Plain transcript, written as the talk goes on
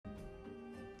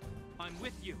I'm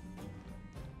with you.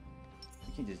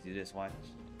 You can just do this. Watch.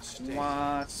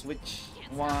 Wah, switch.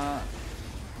 Wah.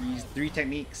 Use 3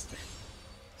 techniques.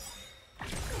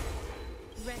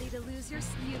 Ready to lose your...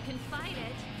 You can fight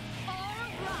it or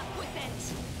rock with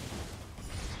it.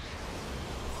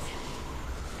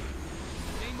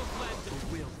 Name of land, the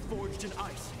will forged in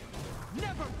ice.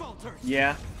 Never falters.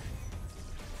 Yeah.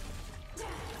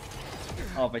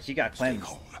 Oh, but she got cleansed.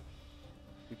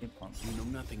 You know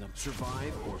nothing of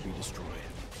survive or be destroyed.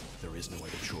 There is no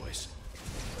other choice.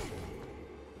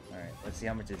 Alright, let's see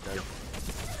how much it does.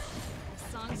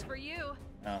 This song's for you.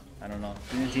 Oh, I don't know.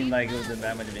 Didn't seem like it was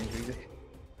that much of an increase.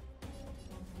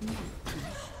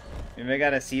 Maybe I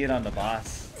gotta see it on the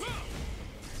boss.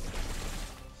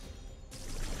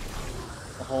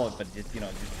 Oh, but just, you know,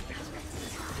 just...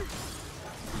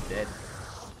 He's dead.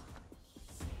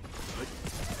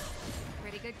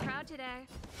 Pretty good crowd today.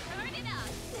 Turn it up.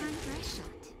 Time for a shot.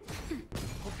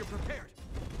 Hope you're prepared.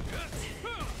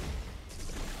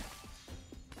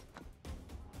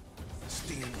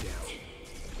 Stand down.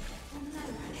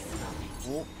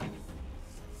 Oh.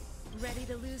 Ready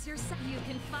to lose your... You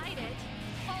can fight it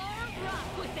or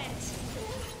rock with it.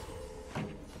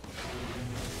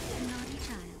 Naughty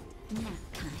child. Nap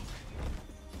time.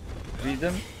 Freeze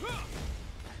them?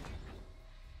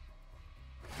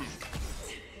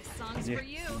 This song's for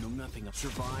you. You know nothing of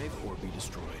survive or be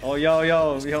destroyed. Oh,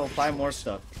 yo, 5 more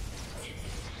stuff.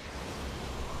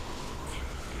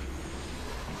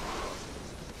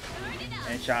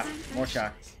 And shot. More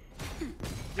shots.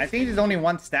 I think there's only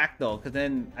 1 stack though, because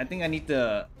then I think I need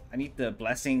the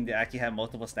blessing to actually have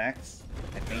multiple stacks.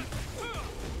 I think.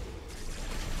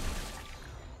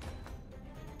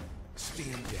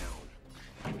 Stand down.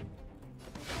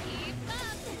 Keep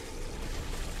up.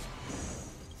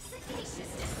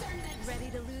 Ready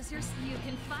to lose your... You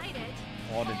can fight it.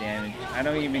 All the damage. I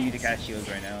don't even need to cast shields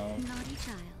right now. Naughty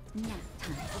child. Nap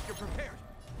time. Hope you're prepared.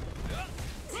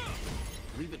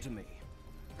 Leave it to me.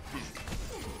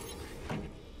 Turn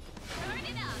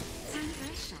it up. Time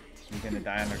for a shot. She's gonna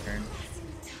die on her turn.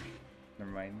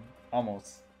 Never mind.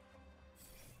 Almost.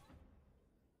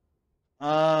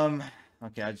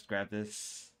 Okay, I'll just grab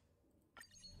this.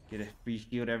 Get a free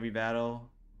shield every battle.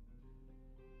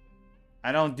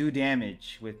 I don't do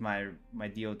damage with my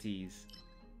DOTs.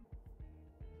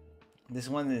 This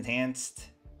one's enhanced.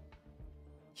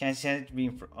 Chance to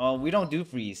be... Oh, we don't do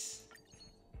freeze.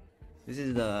 This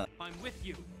is the... I'm with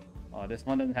you. Oh, this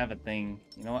one doesn't have a thing.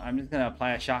 You know what? I'm just gonna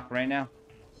apply a shock right now.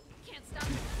 Can't stop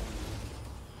it.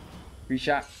 Free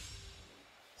shot.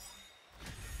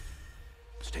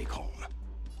 Stay calm.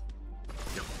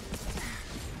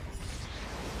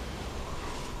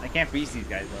 I can't freeze these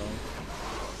guys though.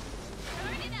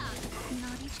 Turn it up.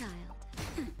 Naughty child.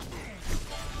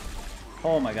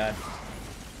 Oh my god.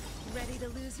 Ready to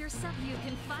lose your sub? You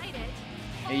can fight it.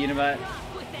 Hey, you know what?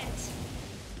 Rock with it.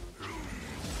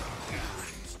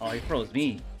 Oh, he froze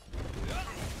me.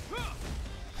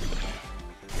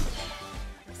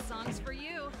 This song's for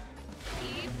you.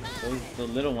 Keep up. The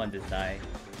little one just died.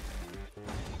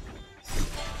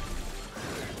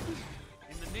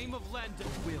 In the name of land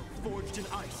and will forged in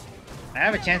ice. I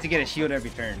have a chance to get a shield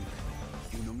every turn,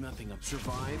 You know nothing of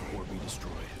survive or be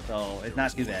destroyed. so it's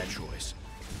not too bad. Choice.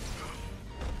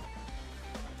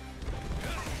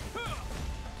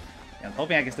 Yeah, I'm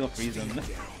hoping I can still freeze them. Time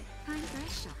for a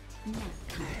shot. Nap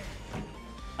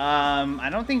time. I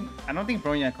don't think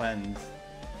Bronya cleanse.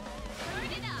 Turn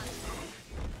it up.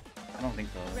 I don't think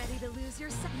so. Ready to lose your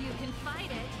sub? You can fight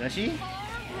it. Does she? Or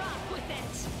rock with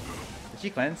it. Does she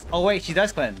cleanse? Oh wait, she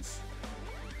does cleanse.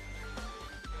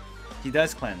 She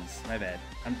does cleanse. My bad.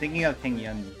 I'm thinking of Ting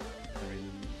Yun.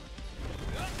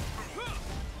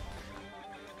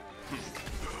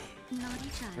 Naughty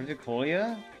child. Where's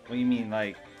Cocolia? What do you mean,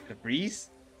 like the freeze?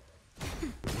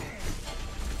 Name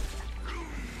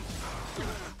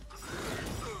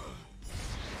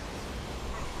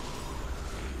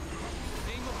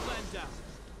of land down.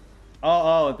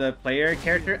 Oh, the player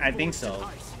character? I think so.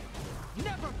 Ice.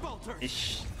 Never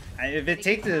falters. If it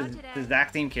takes the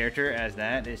exact same character as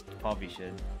that, it probably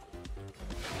should.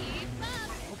 Keep up.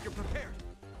 Hope you're prepared.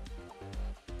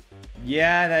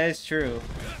 Yeah, that is true.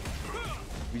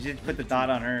 We should put the dot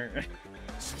on her.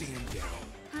 Stand down.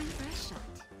 Time for a shot.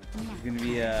 It's gonna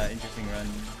be an interesting run.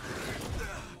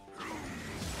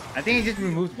 I think it just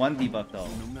removes one debuff though.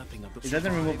 You know nothing of the It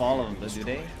doesn't remove survive all or of them, be though, do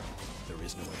they? destroyed. There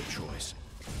is no other choice.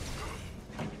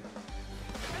 Turn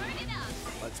it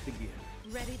up. Let's begin.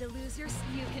 Ready to lose your...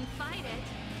 You can fight it.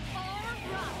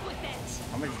 Or rock with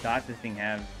it. How much dot does this thing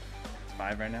have? It's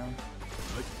 5 right now.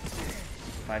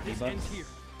 5 This ends debuffs. here.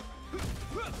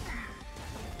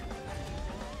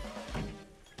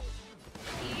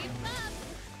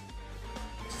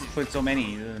 put so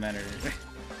many, it doesn't matter.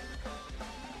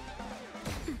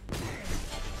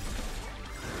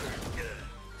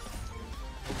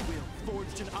 Will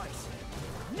forged in ice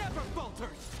never falters.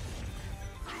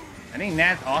 I think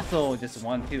Nat's also just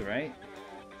one too, right?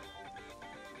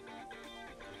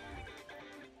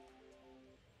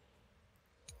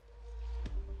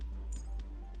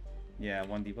 Yeah,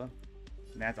 one debuff.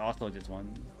 Nat's also just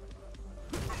one.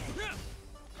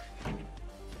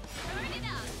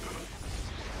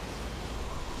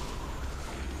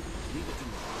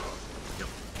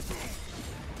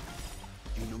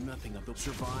 You know nothing of the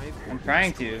survive. I'm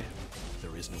trying to.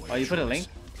 There is no Oh, you put a link?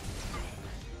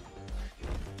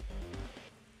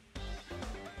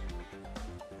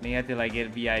 Then you have to like get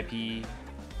VIP. Give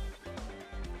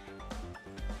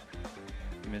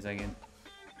me a second.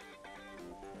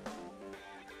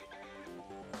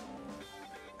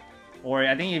 Or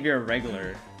I think if you're a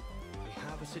regular, We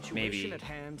have a situation maybe. at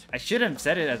hand. I should have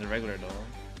said it as a regular though.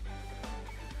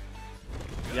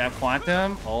 You have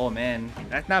quantum? Oh man,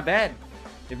 that's not bad.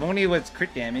 If only it was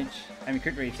crit damage. I mean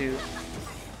crit rate too.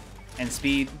 And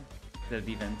speed, the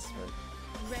defense. But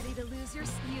Ready to lose your...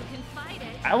 You can fight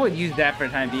it. I would use that for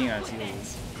the time being on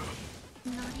seals.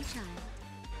 Naughty child.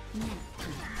 No.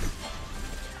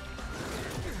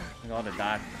 With all the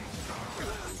dots.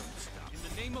 In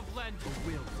the name of Lend, a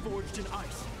will forged in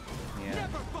ice Yeah.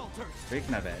 never falters. Break's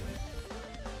not bad.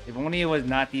 If only it was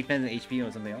not defense and HP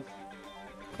or something else.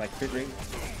 Like crit rate.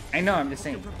 I know, I'm just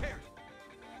saying. Prepare.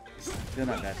 Still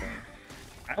not that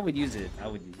though. I would use it. I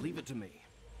would use it. Leave it to me.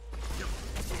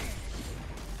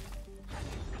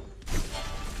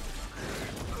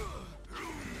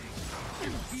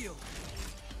 Heal.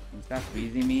 Stop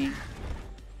freezing me.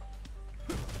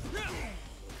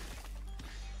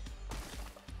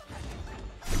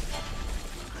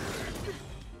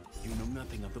 You know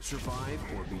nothing of the survive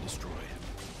or be destroyed.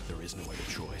 There is no other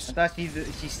choice. I thought she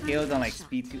scales on like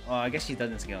speed too. Oh, I guess she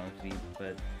doesn't scale on speed,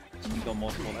 but she can go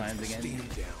multiple times again. Stand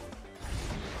down.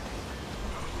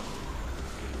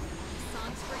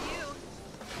 Songs for you.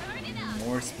 Turn it up.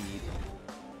 More speed.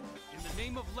 In the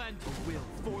name of Lend, a will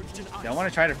forged in ice Do I want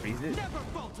to try to freeze it? never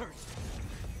falters.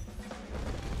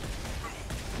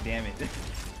 Damn it.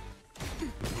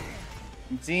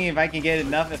 I'm seeing if I can get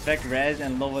enough effect res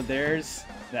and lower theirs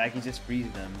that I can just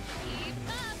freeze them. Keep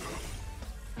up.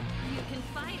 You can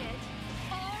fight it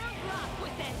or rock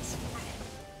with it.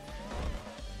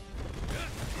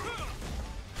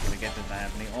 To get this not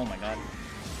happening. Oh my god.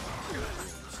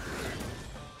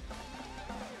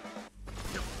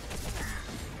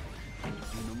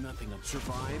 You know nothing of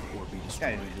survive or be This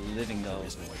guy destroyed. is living though. There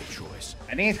is no other choice.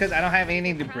 I think it's because I don't have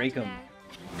anything to break him. Today.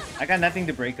 I got nothing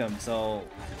to break him, so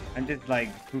I'm just like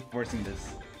brute forcing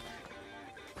this.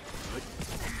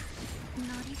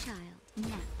 Naughty child.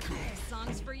 No.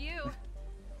 Songs for you.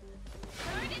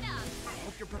 Turn it up.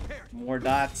 Hope you're prepared. More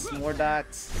dots, more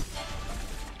dots.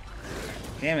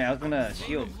 Damn it, I was gonna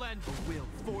shield. Name of Lend, a will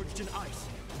forged in ice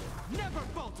never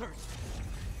falters.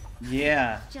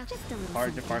 Yeah. Just a little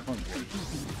Hard to something. park one.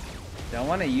 Do I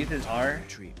want to use his R?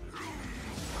 Retreat.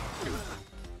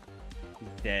 He's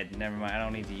dead. Never mind, I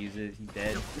don't need to use it. He's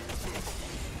dead.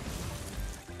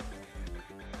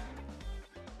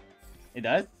 It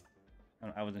does?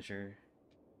 I wasn't sure.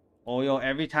 Oh, yo,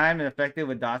 every time an effective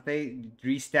with DoT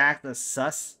restacks the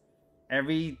sus.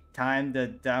 Every time the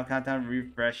down countdown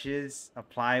refreshes,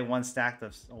 apply one stack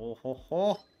of... Oh, ho,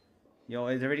 ho. Yo,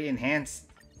 it's already enhanced.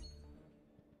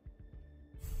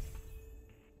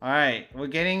 Alright, we're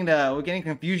getting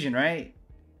confusion, right?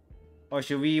 Or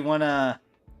should we wanna...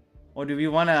 Or do we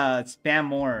wanna spam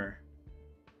more?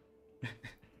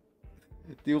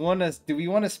 Do we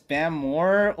wanna spam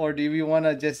more, or do we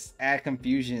wanna just add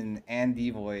confusion and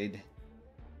devoid?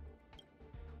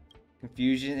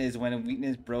 Confusion is when a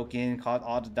weakness broken, cause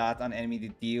all the dots on enemy to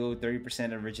deal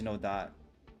 30% original dot.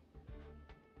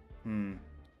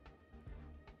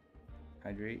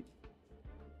 Hydrate.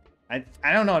 I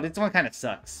don't know, this one kind of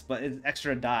sucks, but it's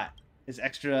extra dot. It's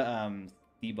extra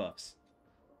debuffs.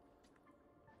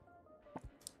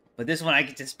 But this one I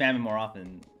get to spam it more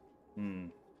often.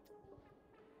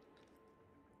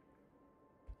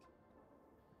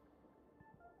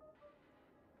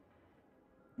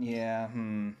 Yeah,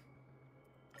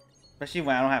 Especially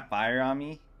when I don't have fire on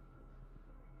me.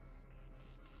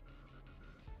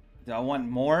 Do I want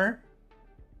more?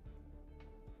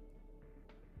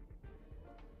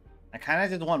 I kind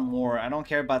of just want more. I don't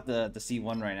care about the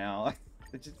C1 right now.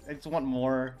 I just want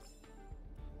more.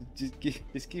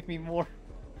 Just give me more.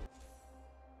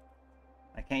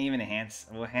 I can't even enhance.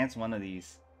 We'll enhance one of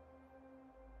these.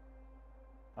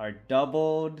 Our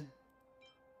doubled.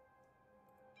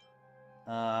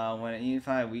 When it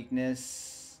unify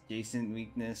weakness, adjacent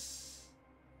weakness.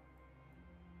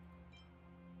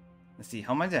 Let's see,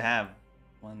 how much do I have?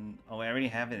 One, oh, I already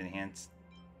have it enhanced.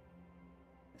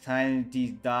 Time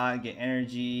these dot, get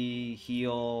energy,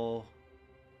 heal,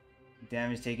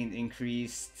 damage taken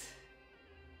increased.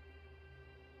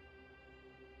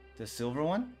 The silver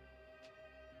one?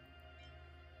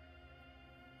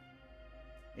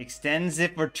 Extends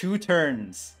it for 2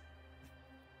 turns.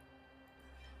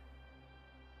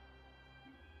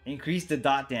 Increase the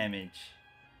dot damage.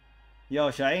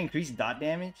 Yo, should I increase dot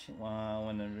damage?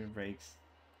 When the rib breaks.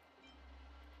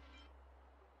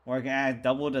 Or I can add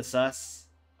double the sus.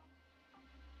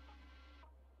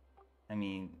 I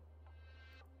mean,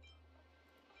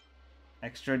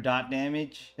 extra dot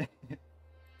damage.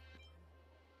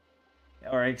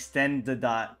 Or extend the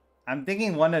dot. I'm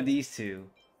thinking one of these two.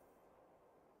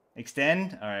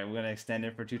 Extend? Alright, we're gonna extend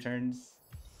it for 2 turns.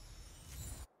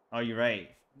 Oh, you're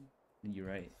right. You're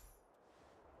right.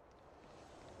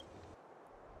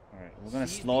 Alright, we're gonna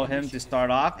slow him to start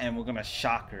off, and we're gonna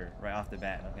shock her right off the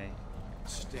bat, okay?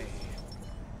 Stay.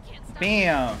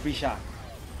 Bam! Free shock.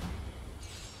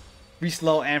 Free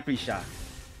slow and free shock.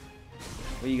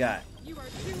 What you got? You are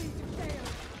doomed to fail.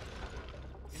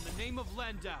 In the name of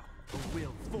Landau, a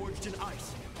will forged in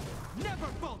ice never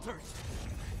falters.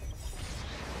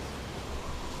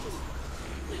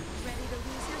 Ready to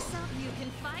lose yourself? You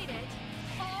can fight it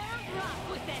or rock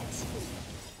with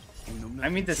it. I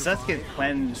mean, the sus can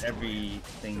cleanse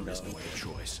everything though. There's no other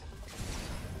choice.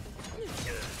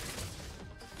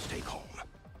 Stay calm.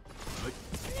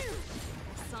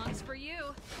 Song's for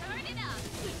you. Turn it up.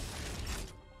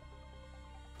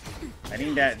 I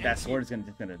think that sword is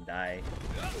just gonna die.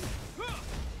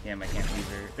 Damn, I can't leave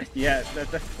her. Yeah,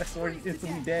 that sword is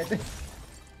instantly dead.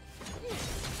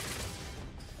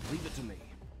 Leave it to me.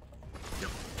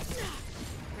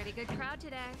 Pretty good crowd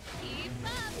today. Keep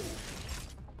up.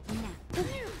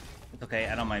 It's okay,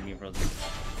 I don't mind being frozen.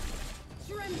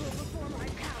 Tremble before my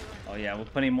power. Oh yeah, we're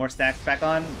putting more stacks back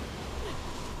on.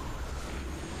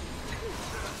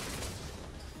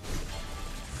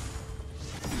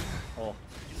 Oh.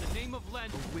 In the name of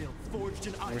Landau, a will forged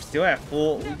in ice. We're still at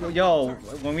full. Yo,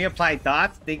 when we apply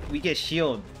dots, we get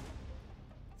shield.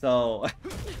 So,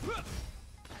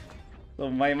 so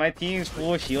my team's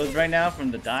full shields right now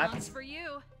from the Song's dots. for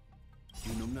you.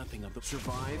 You know nothing of the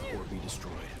survive or be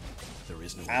destroyed. There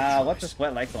is no What's the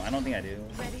sweat like though? I don't think I do.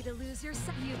 Ready to lose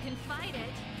yourself? You can fight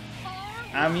it.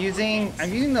 Or I'm using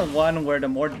the one where the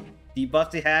more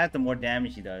debuffs he has, the more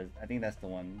damage he does. I think that's the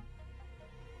one.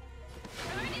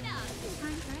 turn it up.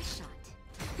 Time for a shot.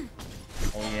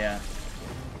 Oh yeah.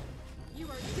 You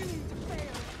are doomed to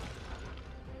fail.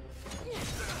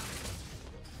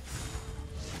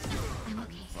 I'm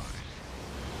okay.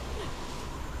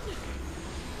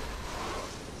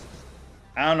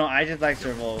 I don't know. I just like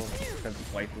Servo because it's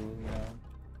waifu, you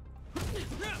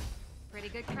know. Pretty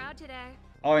good crowd today.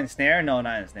 Oh, and snare? No,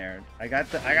 not in snare. I got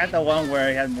the one where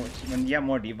he has more. When you have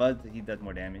more debuffs, he does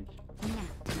more damage.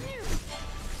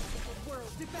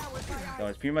 So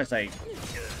it's pretty much like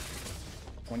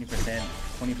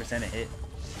 20% a hit,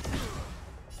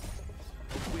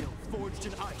 Will forged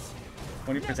in ice.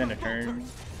 20% a turn.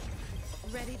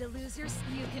 Ready to lose your?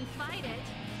 You can fight it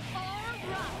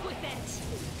or rock with it.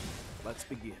 Let's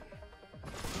begin.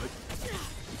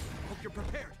 Hope you're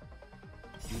prepared.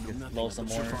 You know Just nothing blow of some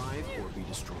the more. survive or be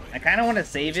destroyed. I kind of want to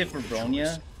save it for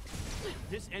Bronya,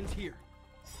 This ends here.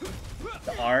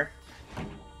 the R. Turn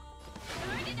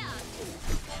it up.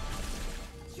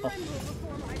 Tremble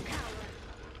before my power.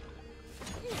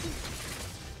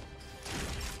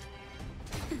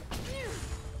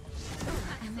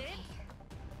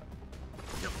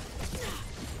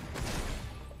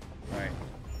 All right.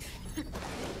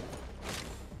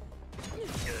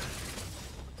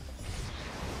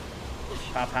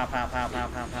 Pow pow pow pow pow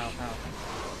pow pow pow.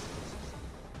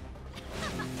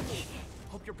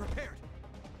 Hope you're prepared.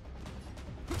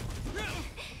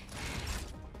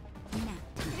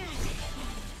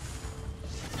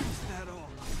 Is that all?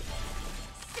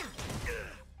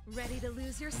 Ready to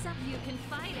lose yourself? You can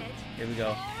fight it. Here we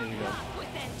go. Here we go. Rock with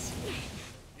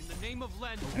it. In the name of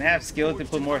Landau, And I have skills to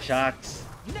put more shocks.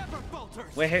 never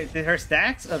falters. Wait, did her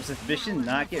stacks of suspicion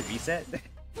not get reset?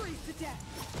 Freeze to death.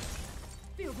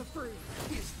 Feel the freeze.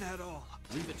 Is that all?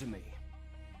 Leave it to me.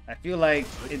 I feel like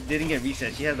it didn't get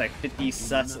reset. She has like 50 You know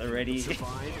sus nothing of already. the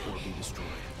survive or be destroyed.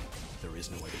 There is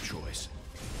no other choice.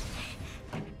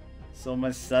 So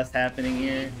much sus happening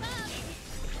here.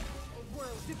 A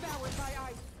world devoured by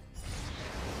ice.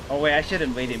 Oh wait, I should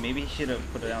have waited. Maybe he should have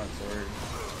put it down sword.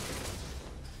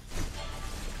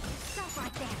 Stop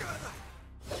right there.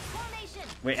 Formation.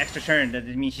 Wait, extra turn. Does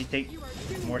it mean she take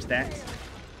more stacks?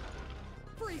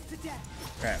 Freeze to death.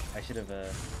 Crap, I should have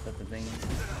put the thing.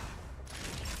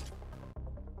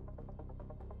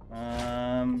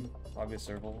 August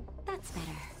Circle. That's better.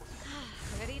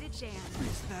 Ready to jam.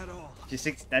 Is that all? She's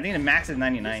 6. I think the max is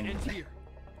 99. End here.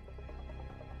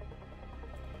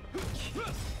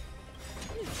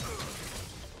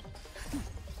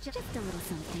 Just a little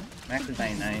something. Max is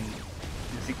 99.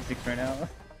 66 right now.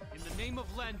 In the name of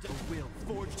Lenda, a will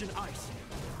forged in ice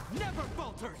never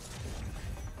falters.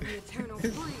 The eternal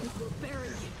flames will bury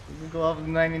you. We can go up to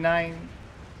 99.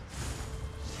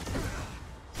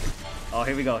 Oh,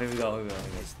 here we go. Here we go. Here we go. Here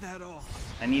we go. Is that all?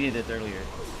 I needed this earlier.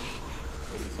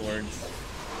 With the swords.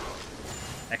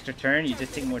 Extra turn, you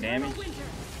just take more damage. You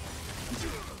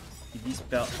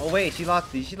dispel. Oh wait, she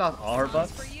lost all her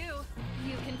buffs. For you.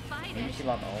 You can fight Maybe it. she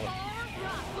lost all of Or it.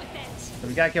 rock with it. So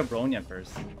we gotta kill Bronya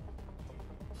first. Turn it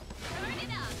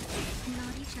up.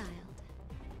 Naughty child.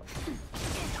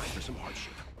 Time for some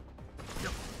hardship.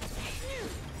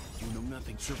 You know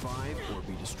nothing. Survive or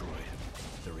be destroyed.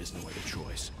 There is no other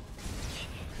choice.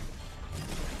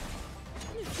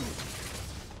 The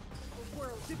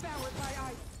world devoured by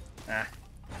ice. Ah.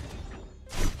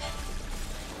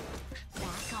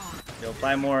 Back off. Yo,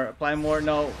 apply more. Apply more.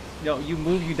 No. Yo, you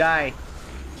move, you die.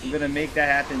 I'm gonna make that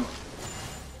happen.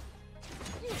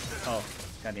 Oh,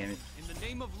 god damn it. In the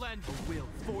name of Lenda, a will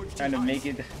forged Trying to in make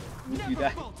ice it move, you never die.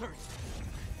 falters.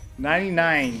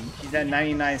 99. She's at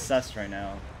 99 sus right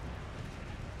now.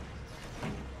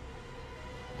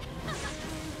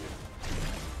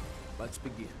 Let's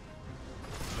begin.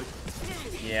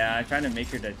 Yeah, I'm trying to make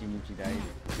her that you move, she dies.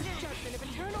 Judgment of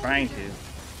eternal Trying winter. to.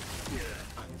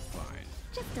 I'm fine.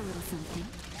 Just a little something.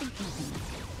 Think nothing.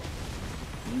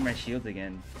 Need my shields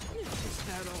again. Is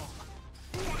that all?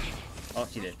 Oh,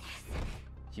 she did.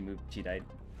 She moved. She died.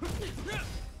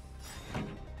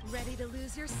 Ready to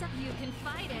lose yourself? You can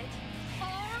fight it.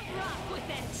 Or rock with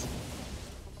it.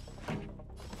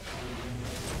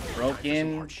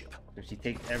 Broken. Hardship. So she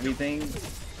takes everything. Time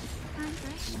for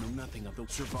a You know nothing of the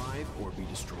survive or be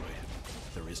destroyed.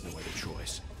 There is no other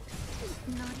choice.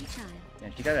 naughty child. Yeah,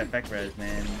 she got that effect res,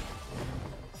 man.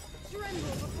 Tremble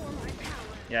before my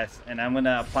power. Yes, and I'm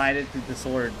gonna apply it to the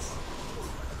swords.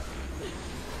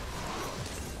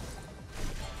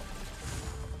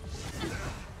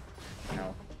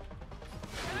 Ow.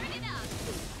 Turn it up.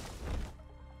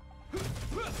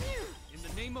 In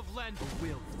the name of Lenda, a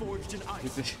will forged in ice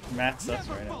This is math sus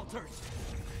never right now. falters.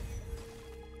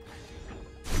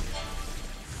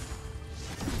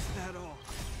 Is that all?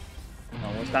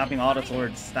 No, we're stopping all the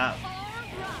swords. Stop. Or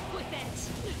rock with it.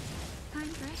 Time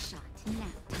for a shot. Now.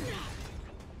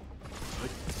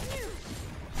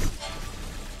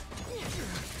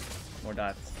 More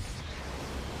dots.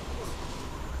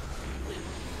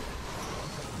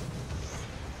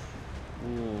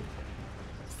 Ooh.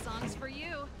 Songs for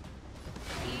you.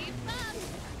 Keep up.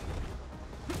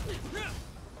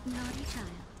 Naughty child.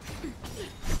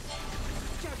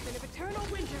 Judgment of eternal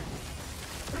winter.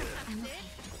 I'm okay.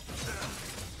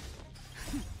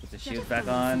 Put the shield back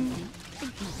on.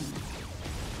 Think nothing.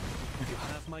 You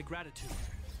have my gratitude.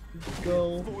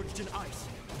 Go. Forged in ice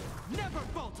never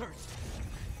falters.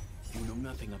 You know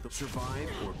nothing of the survive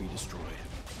or be destroyed.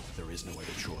 There is no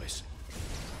other choice.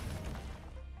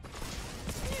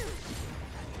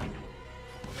 Turn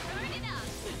it up.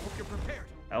 Hope you're prepared.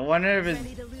 I wonder if it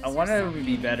would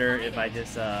be better if I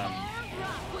just Or rock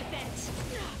with it.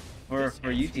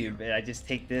 for YouTube I just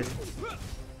take this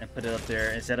and put it up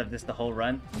there instead of just the whole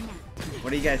run.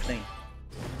 What do you guys think?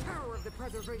 Power of the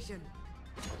preservation.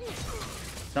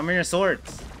 Summon your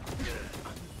swords.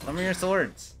 Summon your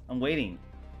swords. I'm waiting.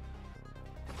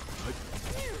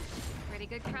 Pretty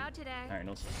good crowd today. Alright,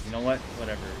 no. You know what?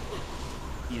 Whatever.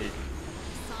 Eat it.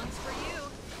 Songs for you.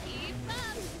 Keep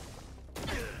up.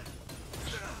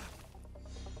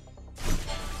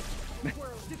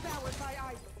 World devoured by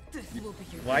ice. This will be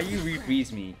your Why you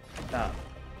refreeze me? Stop.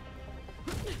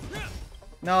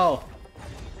 No.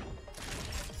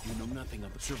 You know nothing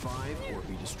of the survive or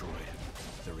be destroyed.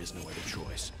 There is no other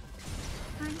choice.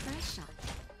 Time for a shot.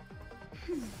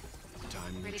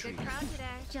 Timely Pretty good treatment. crowd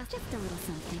today. Just a little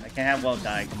something. I can't have well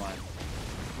die. Come on.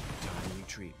 Timely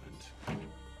treatment.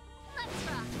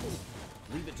 Let's rock.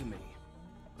 Leave it to me.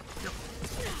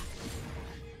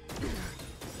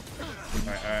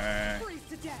 Alright. freeze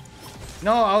to death.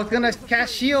 No, I was gonna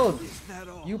cast shield. Is that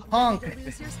all? You punk.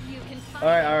 Losers, you can fight.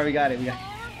 Alright, we got it. We got it.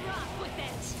 Or rock with it.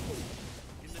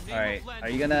 In the name Alright. of Lenda,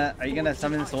 Are you gonna forged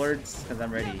summon in ice swords? Cause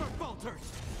I'm ready. never falters.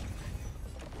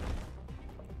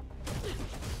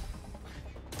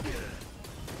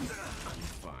 I'm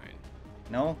fine.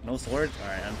 No? No swords?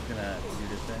 Alright, I'm just gonna do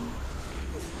this then.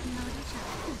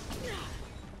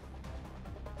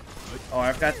 Oh,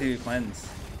 I forgot to cleanse.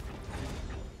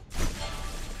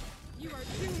 You are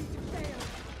doomed to fail.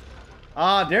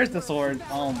 Ah, there's the sword.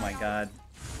 Oh my god.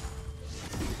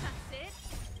 That's it.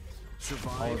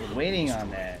 Survive. I was waiting on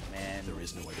that, man. There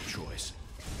is no other choice.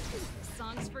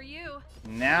 Song's for you.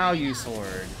 Now you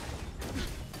sword.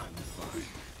 I'm fine.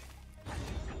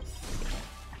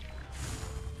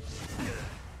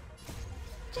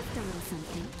 Just a little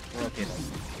something. We're okay though.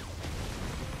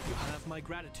 You have my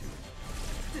gratitude.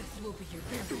 This will be your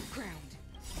very crowned.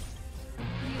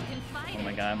 You can fight Oh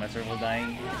my it. god, my circle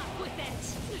dying. Rock with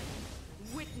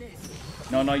it. Witness.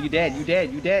 No, no, you dead, you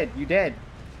dead, you dead, you dead.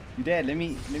 You dead, let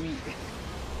me.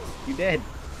 You dead.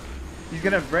 He's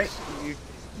gonna break.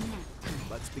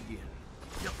 Let's begin.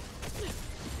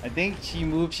 I think she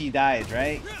moves, she dies,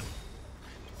 right?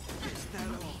 Is that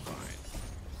all?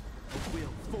 A will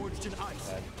forged in ice.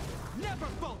 God. Never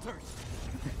falters.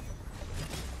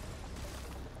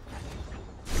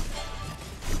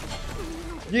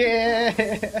 Yeah!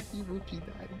 He moved, she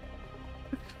died.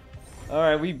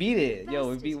 Alright, we beat it. Yo,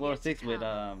 we beat World 6 with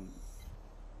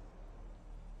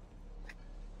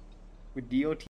DoT.